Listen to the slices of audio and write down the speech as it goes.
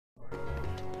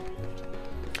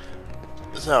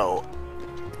So,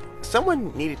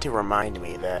 someone needed to remind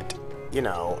me that, you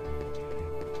know,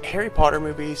 Harry Potter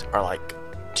movies are like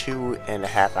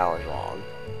 2.5 hours long.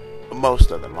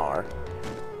 Most of them are.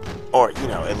 Or, you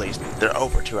know, at least they're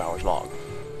over 2 hours long.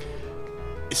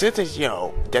 Since it's, you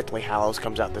know, Deathly Hallows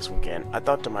comes out this weekend, I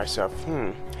thought to myself,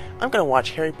 I'm gonna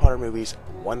watch Harry Potter movies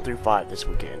 1 through 5 this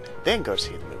weekend, then go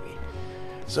see the movie.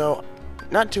 So,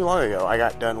 not too long ago, I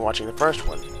got done watching the first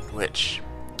one, which,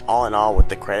 all in all, with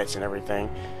the credits and everything,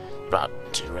 about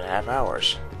 2.5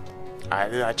 hours.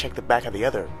 I checked the back of the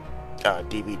other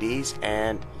DVDs,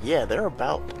 and yeah, they're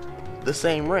about the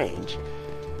same range.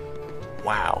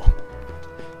 Wow.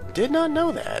 Did not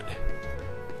know that.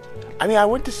 I mean, I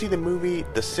went to see the movie,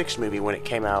 the 6th movie, when it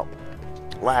came out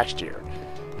last year.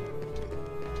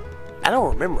 I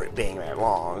don't remember it being that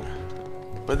long,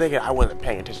 but then I wasn't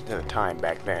paying attention to the time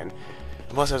back then.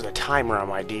 Plus, there's a timer on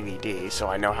my DVD, so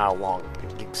I know how long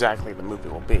exactly the movie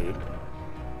will be.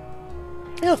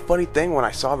 You know, the funny thing, when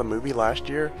I saw the movie last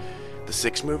year, the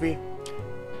 6th movie,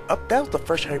 that was the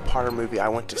first Harry Potter movie I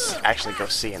went to actually go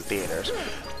see in theaters.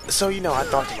 So, you know, I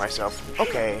thought to myself,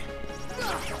 okay,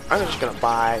 I'm just gonna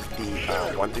buy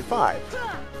the 1 through 5.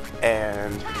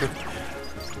 And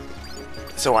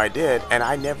so I did, and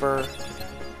I never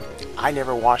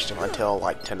watched them until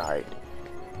like tonight.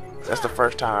 That's the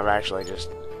first time I've actually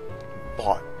just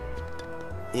bought,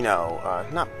 you know,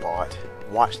 not bought,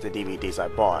 watched the DVDs I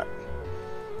bought.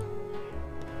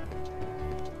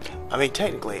 I mean,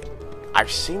 technically,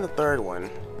 I've seen the 3rd one.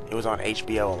 It was on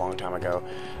HBO a long time ago.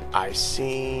 I've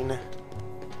seen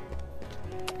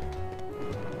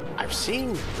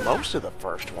most of the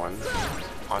first one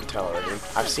on television.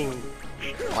 I've seen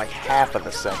like half of the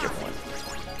 2nd one.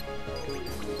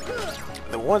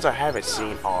 The ones I haven't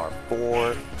seen are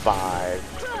 4,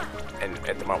 5, and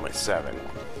at the moment 7.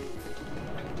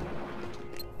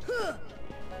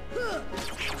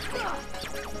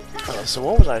 Okay, so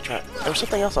what was I trying? There was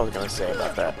something else I was going to say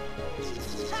about that.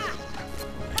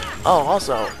 Oh,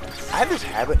 also, I have this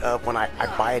habit of when I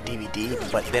buy a DVD,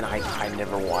 but then I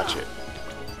never watch it.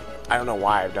 I don't know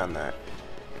why I've done that.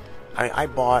 I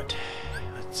bought,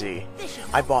 let's see,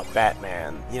 I bought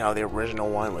Batman, you know, the original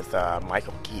one with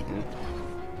Michael Keaton.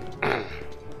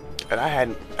 And I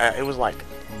hadn't, it was like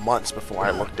months before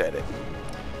I looked at it.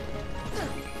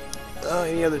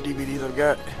 Any other DVDs I've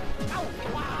got?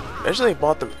 I actually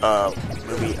bought the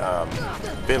movie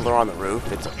Fiddler on the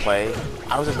Roof. It's a play.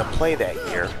 I was in the play that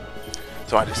year,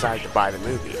 so I decided to buy the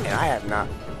movie. And I have not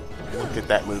looked at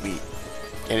that movie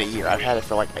in a year. I've had it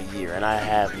for like a year, and I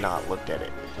have not looked at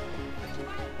it.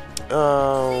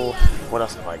 Oh, what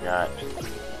else have I got?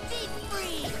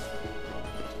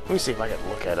 Let me see if I can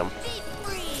look at them.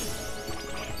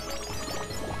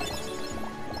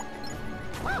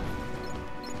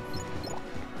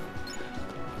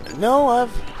 No,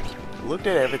 I've looked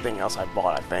at everything else I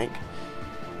bought, I think.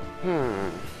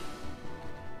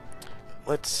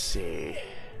 Let's see.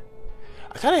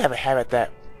 I kind of have a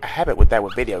habit with that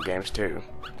with video games too.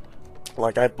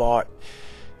 Like I bought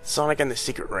Sonic and the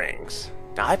Secret Rings.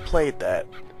 Now I played that.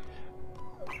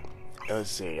 Let's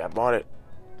see. I bought it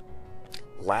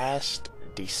last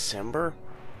December,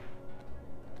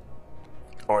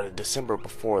 or the December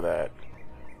before that.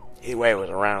 Anyway,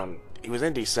 it was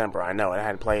in December, I know, and I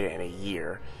hadn't played it in a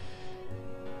year.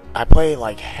 I played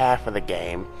like half of the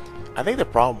game. I think the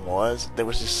problem was there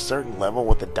was this certain level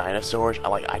with the dinosaurs.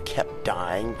 I kept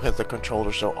dying because the controls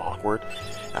are so awkward.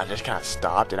 And I just kind of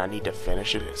stopped, and I need to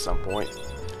finish it at some point.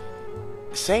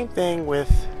 Same thing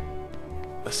with,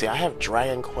 let's see, I have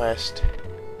Dragon Quest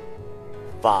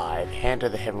V, Hand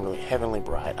of the Heavenly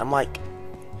Bride.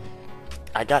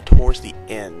 I got towards the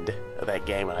end of that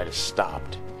game and I just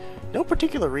stopped. No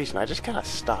particular reason, I just kind of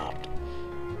stopped.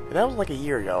 And that was like a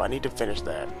year ago. I need to finish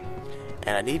that.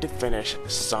 And I need to finish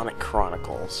Sonic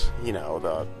Chronicles. You know,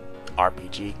 the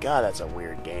RPG. God, that's a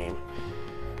weird game.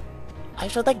 I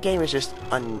feel that game is just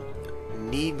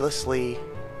needlessly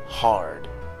hard.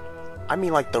 I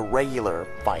mean, like the regular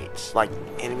fights, like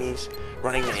enemies,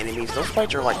 running the enemies, those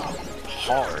fights are like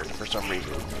hard for some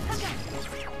reason.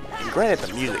 And granted,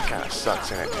 the music kind of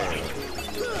sucks in it too.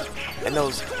 And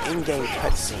those in-game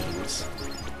cutscenes,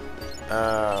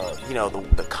 you know,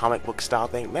 the comic book style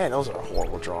thing, man, those are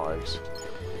horrible drawings.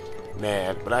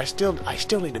 Man, but I still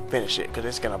need to finish it because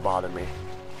it's gonna bother me.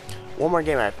 One more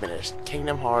game I finished,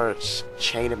 Kingdom Hearts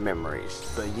Chain of Memories,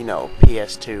 the, you know,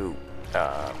 PS2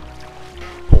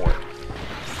 port.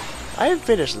 I haven't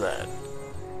finished that,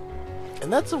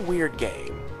 and that's a weird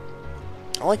game.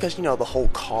 Only because, you know, that whole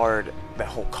card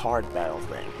battle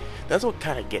thing. That's what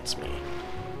kind of gets me.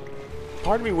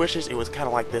 Part of me wishes it was kind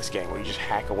of like this game, where you just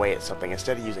hack away at something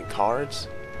instead of using cards.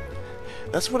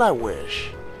 That's what I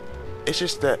wish. It's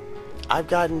just that I've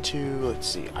gotten to, let's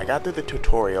see, I got through the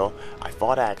tutorial, I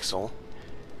fought Axel,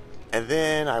 and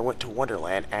then I went to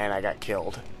Wonderland and I got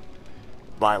killed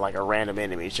by like a random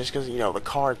enemy, just because, you know, the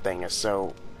card thing is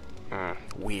so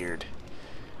weird.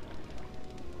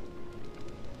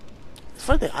 It's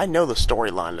funny that I know the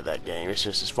storyline of that game, it's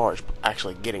just as far as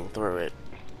actually getting through it,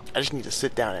 I just need to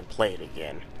sit down and play it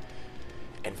again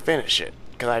and finish it,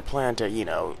 because I plan to, you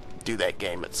know, do that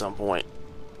game at some point.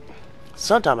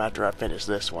 Sometime after I finish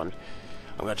this one,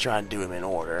 I'm gonna try and do them in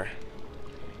order.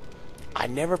 I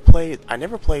never played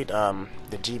the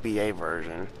GBA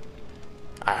version.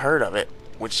 I heard of it,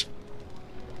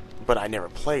 but I never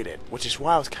played it, which is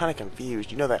why I was kind of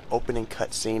confused. You know that opening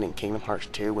cutscene in Kingdom Hearts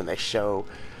 2 when they show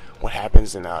what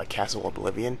happens in Castle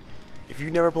Oblivion? If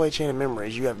you've never played Chain of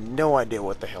Memories, you have no idea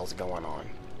what the hell's going on.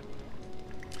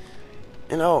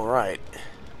 And oh right,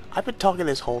 I've been talking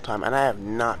this whole time and I have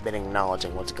not been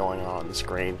acknowledging what's going on the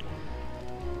screen.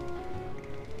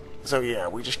 So yeah,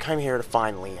 we just came here to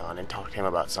find Leon and talk to him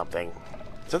about something.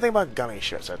 Something about gummy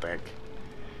ships, I think.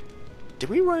 Did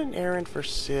we run an errand for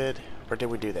Sid? Or did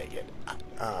we do that yet?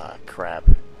 Crap.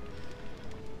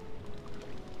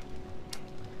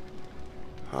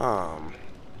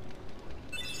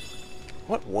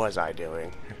 What was I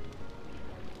doing?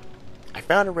 I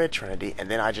found a red Trinity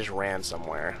and then I just ran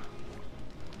somewhere.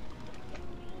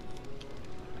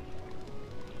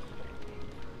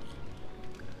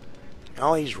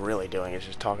 All he's really doing is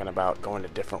just talking about going to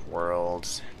different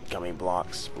worlds, gummy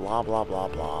blocks, blah blah blah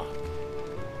blah.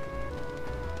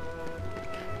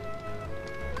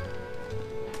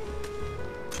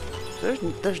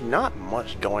 There's not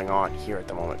much going on here at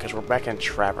the moment because we're back in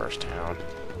Traverse Town.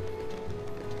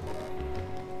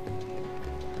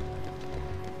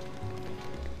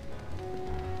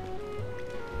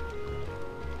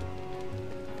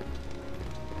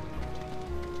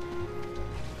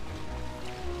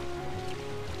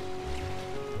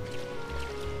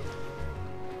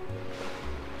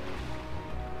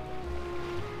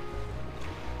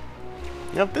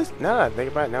 You know, now that I think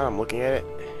about it, now I'm looking at it,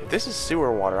 if this is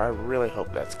sewer water, I really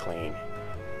hope that's clean.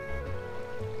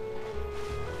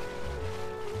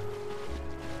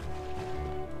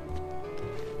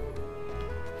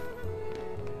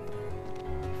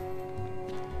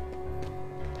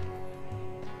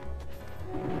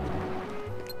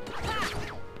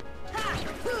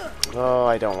 Oh,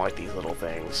 I don't like these little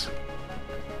things.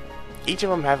 Each of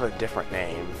them have a different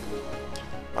name.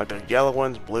 Like the yellow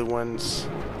ones, blue ones,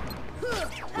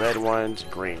 red ones,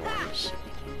 green ones.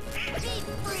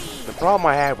 The problem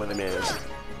I have with them is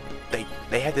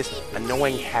they have this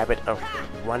annoying habit of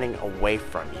running away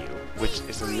from you, which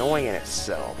is annoying in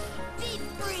itself.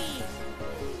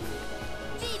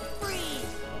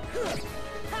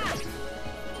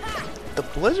 The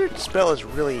blizzard spell is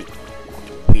really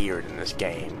weird in this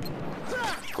game.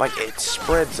 Like, it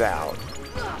spreads out.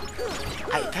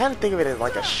 I kind of think of it as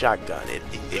like a shotgun. It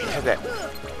has that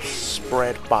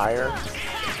spread fire.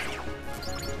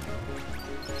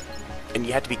 And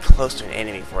you have to be close to an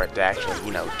enemy for it to actually,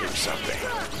 you know, do something.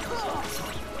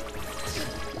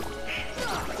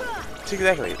 It's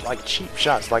exactly like cheap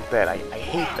shots like that. I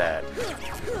hate that.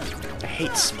 I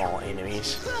hate small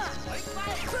enemies.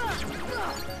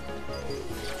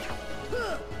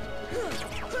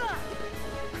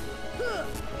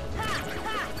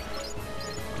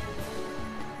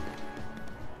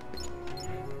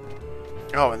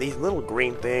 Oh, and these little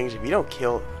green things, if you don't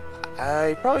kill,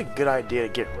 probably a good idea to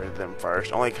get rid of them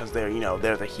first, only because they're, you know,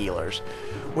 they're the healers.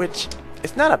 Which,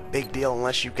 it's not a big deal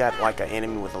unless you've got, like, an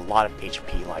enemy with a lot of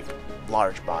HP, like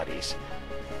large bodies.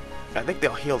 I think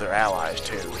they'll heal their allies,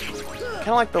 too. Kind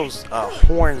of like those,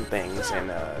 horn things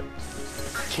in,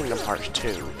 Kingdom Hearts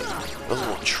 2. Those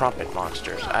little trumpet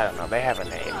monsters. I don't know, they have a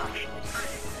name.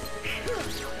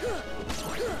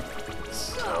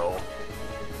 So,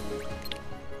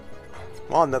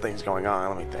 while nothing's going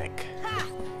on, let me think.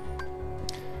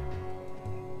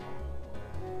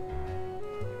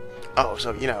 Oh,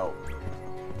 so, you know,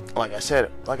 like I said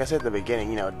at the beginning,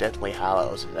 you know, Deathly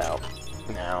Hallows is out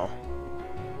now.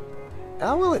 And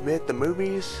I will admit, the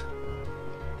movies,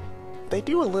 they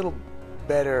do a little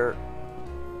better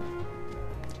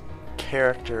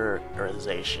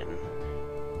characterization,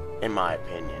 in my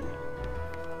opinion.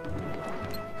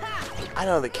 I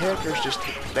know the characters just,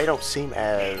 they don't seem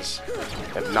as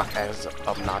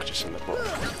obnoxious in the book.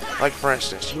 Like, for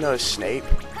instance, you know Snape?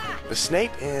 The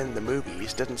Snape in the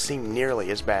movies doesn't seem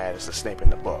nearly as bad as the Snape in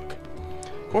the book.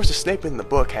 Of course, the Snape in the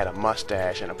book had a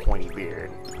mustache and a pointy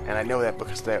beard, and I know that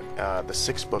because the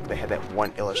sixth book they had that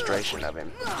one illustration of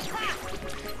him.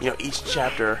 You know, each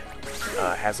chapter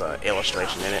has an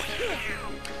illustration in it.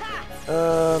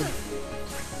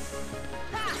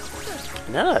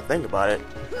 Now that I think about it,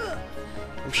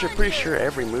 I'm pretty sure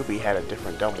every movie had a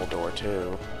different Dumbledore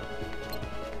too.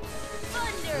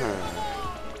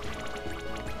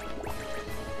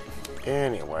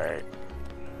 Anyway,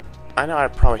 I know I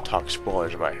probably talked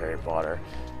spoilers about Harry Potter.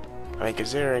 I mean,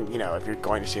 considering, you know, if you're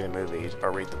going to see the movies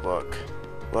or read the book,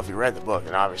 well, if you read the book,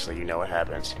 then obviously you know what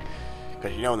happens.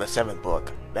 Because you know in the 7th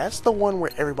book, that's the one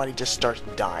where everybody just starts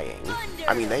dying.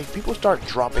 I mean, people start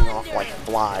dropping off like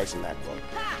flies in that book.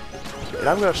 And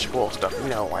I'm going to spoil stuff, you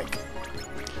know, like,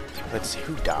 let's see,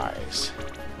 who dies?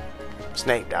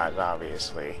 Snape dies,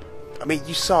 obviously. I mean,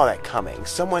 you saw that coming.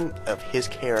 Someone of his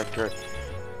character,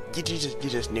 you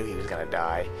just knew he was going to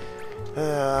die.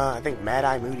 I think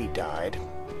Mad-Eye Moody died.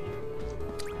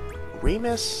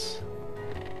 Remus?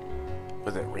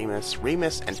 Was it Remus?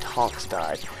 Remus and Tonks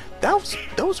died. Those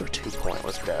were 2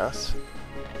 pointless deaths.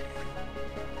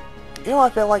 You know, I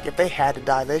feel like if they had to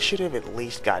die, they should have at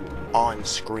least gotten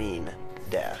on-screen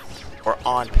death. Or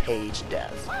on-page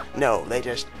death. No, they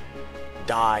just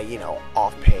die, you know,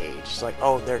 off-page. It's like,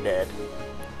 oh, they're dead.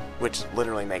 Which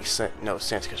literally makes no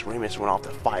sense, because Remus went off to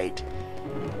fight,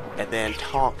 and then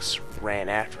Tonks ran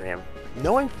after him,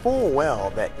 knowing full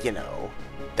well that, you know,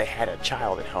 they had a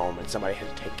child at home and somebody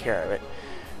had to take care of it.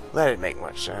 That didn't make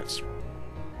much sense.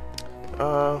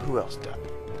 Who else died?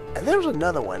 And there was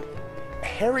another one.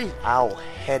 Harry's owl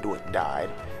Hedwig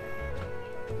died.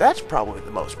 That's probably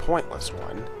the most pointless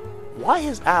one. Why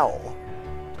his owl?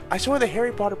 I swear the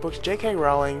Harry Potter books, J.K.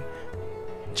 Rowling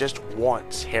just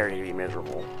wants Harry to be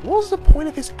miserable. What was the point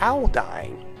of his owl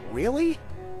dying? Really?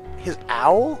 His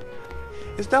owl?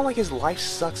 It's not like his life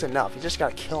sucks enough. He just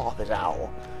gotta kill off his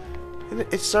owl.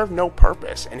 It served no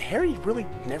purpose, and Harry really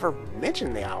never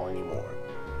mentioned the owl anymore.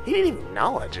 He didn't even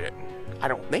acknowledge it. I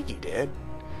don't think he did.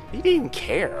 He didn't even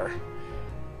care.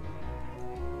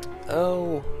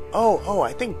 Oh,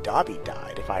 I think Dobby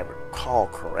died, if I recall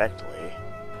correctly.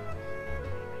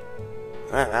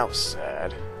 Man, that was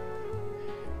sad.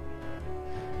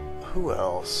 Who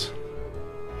else?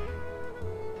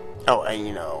 Oh, and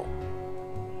you know,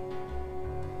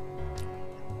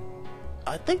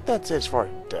 I think that's it as far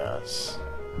as deaths.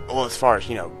 Well, as far as,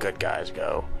 you know, good guys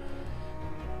go.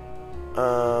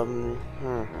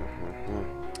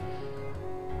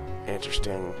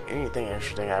 Interesting. Anything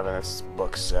interesting happened in this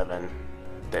book 7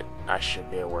 that I should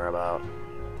be aware about?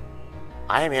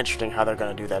 I am interested in how they're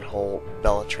going to do that whole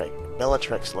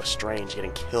Bellatrix Lestrange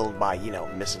getting killed by, you know,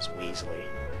 Mrs. Weasley.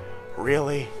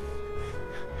 Really?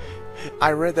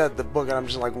 I read that in the book and I'm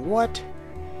just like, what?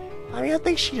 I mean, I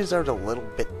think she deserved a little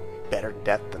bit better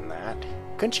death than that.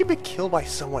 Couldn't she be killed by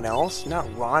someone else? Not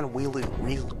Ron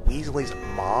Weasley's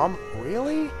mom?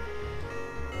 Really?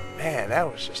 Man,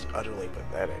 that was just utterly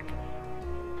pathetic.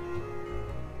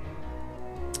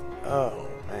 Oh,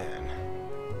 man.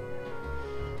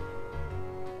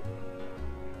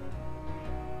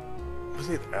 Was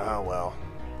it? Oh, well.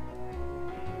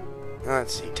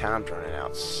 Let's see, time's running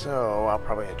out, so I'll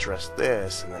probably address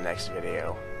this in the next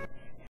video.